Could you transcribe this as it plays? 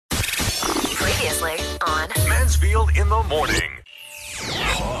Mansfield in the morning.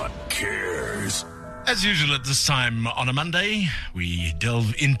 Hot Cares. As usual at this time on a Monday, we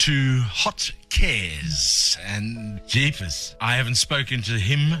delve into Hot Cares. And jeepers, I haven't spoken to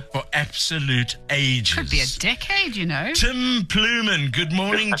him for absolute ages. Could be a decade, you know. Tim Plewman, good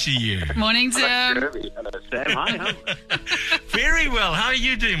morning to you. Morning, Tim. Hello, Sam. Hi. Very well. How are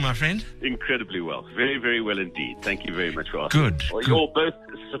you doing, my friend? Incredibly well. Very, very well indeed. Thank you very much for asking. Good. Well, you're both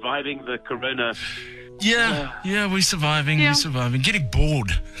surviving the corona. Yeah, we're surviving. Yeah. We're surviving. Getting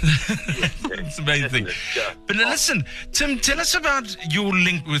bored. That's the main thing. Yeah. But now listen, Tim, tell us about your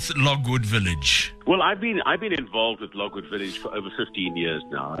link with Logwood Village. Well, I've been involved with Logwood Village for over 15 years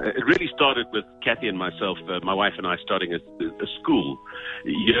now. It really started with Kathy and myself, my wife and I, starting a school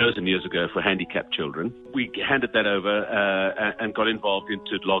years and years ago for handicapped children. We handed that over and got involved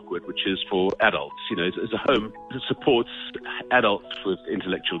into Logwood, which is for adults. You know, it's a home that supports adults with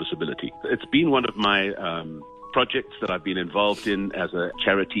intellectual disability. It's been one of my projects that I've been involved in as a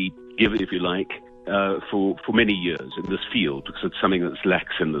charity giver, if you like, for many years in this field, because it's something that's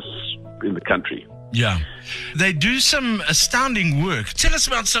lacks in the country. Yeah. They do some astounding work. Tell us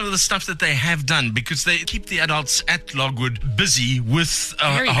about some of the stuff that they have done, because they keep the adults at Logwood busy with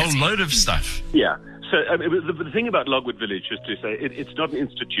a whole load of stuff. Yeah. So the thing about Logwood Village is to say it's not an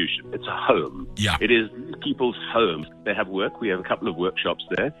institution. It's a home. Yeah. It is people's homes. They have work. We have a couple of workshops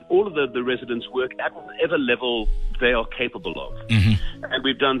there. All of the residents work at whatever level they are capable of. Mm-hmm. And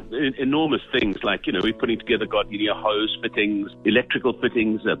we've done enormous things like, you know, we're putting together hose fittings, electrical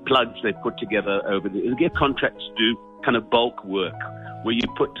fittings, plugs they've put together over the... They get contracts to do kind of bulk work where you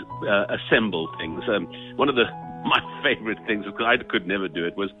assemble things. One of my favorite things, because I could never do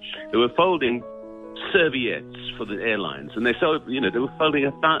it, was they were folding serviettes for the airlines, and they were folding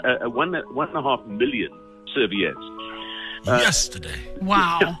 1.5 million serviettes yesterday.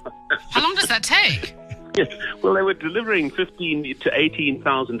 Wow. How long does that take? Yes, well, they were delivering 15 to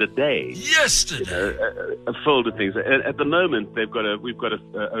 18,000 a day. Yesterday, a fold of things. At the moment, we've got a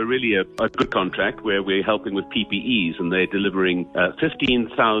really good contract where we're helping with PPEs, and they're delivering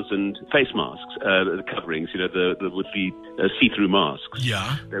 15,000 face masks, the coverings. You know, the would be see-through masks.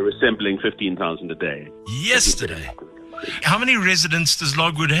 Yeah. They're assembling 15,000 a day. Yesterday. How many residents does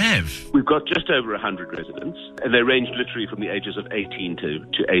Logwood have? We've got just over 100 residents, and they range literally from the ages of 18 to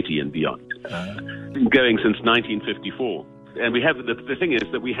 80 and beyond. Been going since 1954. And we have the thing is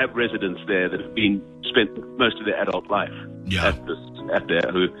that we have residents there that have spent most of their adult life at there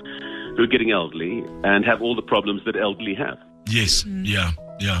who are getting elderly and have all the problems that elderly have. Yes, yeah.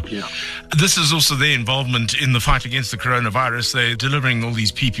 This is also their involvement in the fight against the coronavirus. They're delivering all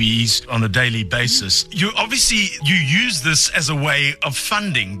these PPEs on a daily basis. You use this as a way of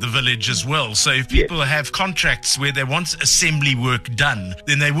funding the village as well. So if people have contracts where they want assembly work done,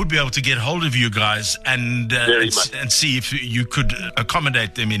 then they would be able to get hold of you guys and see if you could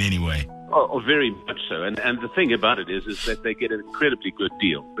accommodate them in any way. Oh, very much so. And the thing about it is that they get an incredibly good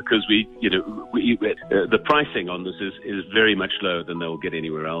deal, because the pricing on this is very much lower than they'll get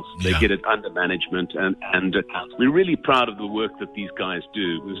anywhere else. They get it under management and accounts. We're really proud of the work that these guys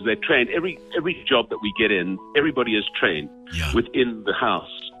do, because they're trained. Every job that we get in, everybody is trained within the house.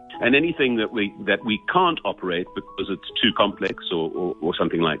 And anything that we can't operate because it's too complex or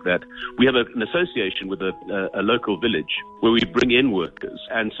something like that, we have an association with a local village where we bring in workers.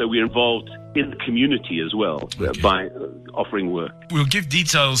 And so we're involved in the community as well by offering work. We'll give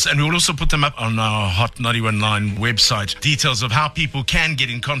details, and we'll also put them up on our Hot 91.9 website, details of how people can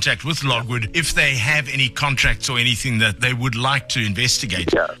get in contact with Logwood if they have any contracts or anything that they would like to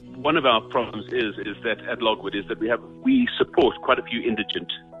investigate. Yeah. One of our problems is that at Logwood is that we support quite a few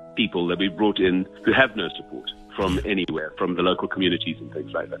indigent people that we brought in who have no support from anywhere, from the local communities and things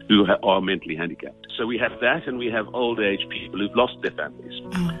like that, who are mentally handicapped. So we have that, and we have old age people who've lost their families,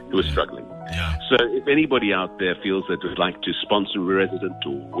 who are struggling. Yeah. So if anybody out there feels that would like to sponsor a resident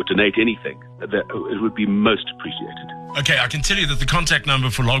or donate anything, it would be most appreciated. Okay, I can tell you that the contact number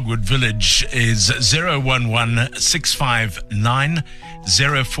for Logwood Village is 011 659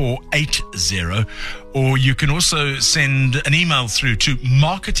 0480, or you can also send an email through to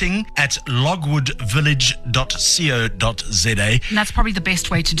marketing@logwoodvillage.co.za. And that's probably the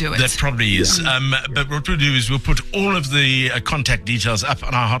best way to do it. That probably is. But what we'll do is we'll put all of the contact details up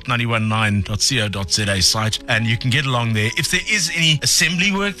on our hot919.co.za site, and you can get along there. If there is any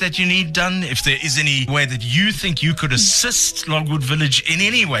assembly work that you need done, if there is any way that you think you could assist Logwood Village in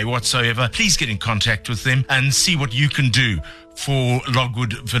any way whatsoever, please get in contact with them and see what you can do for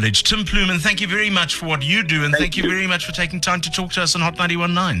Logwood Village. Tim Plewman, thank you very much for what you do, and thank you very much for taking time to talk to us on Hot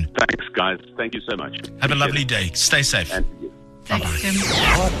 91.9. Thanks, guys. Thank you so much. Have a lovely day. Stay safe. And you. Thanks, Tim.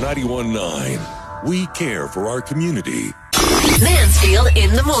 Hot 91.9. We care for our community. Mansfield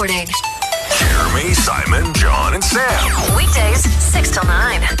in the morning. Jeremy, Simon, John, and Sam. Weekdays 6 till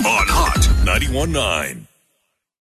 9. On Hot 91.9.